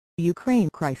Ukraine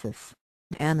crisis.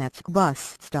 Donetsk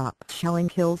bus stop shelling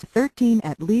kills 13.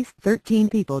 At least 13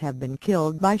 people have been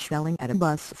killed by shelling at a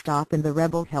bus stop in the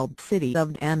rebel-held city of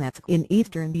Donetsk in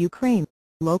eastern Ukraine,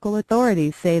 local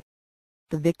authorities say.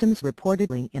 The victims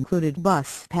reportedly included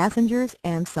bus passengers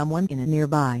and someone in a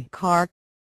nearby car.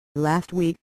 Last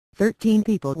week, 13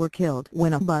 people were killed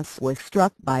when a bus was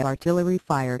struck by artillery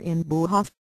fire in Buhas,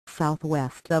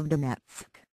 southwest of Donetsk.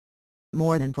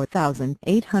 More than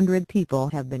 4,800 people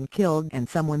have been killed and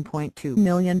some 1.2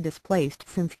 million displaced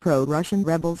since pro-Russian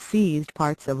rebels seized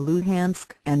parts of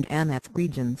Luhansk and Donetsk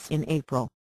regions in April.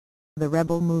 The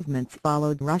rebel movements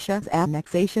followed Russia's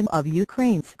annexation of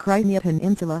Ukraine's Crimea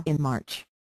peninsula in March.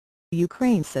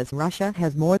 Ukraine says Russia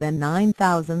has more than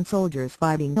 9,000 soldiers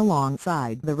fighting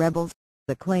alongside the rebels,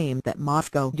 the claim that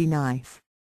Moscow denies.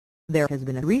 There has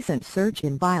been a recent surge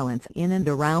in violence in and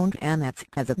around Donetsk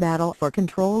as a battle for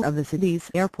control of the city's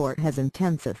airport has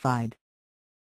intensified.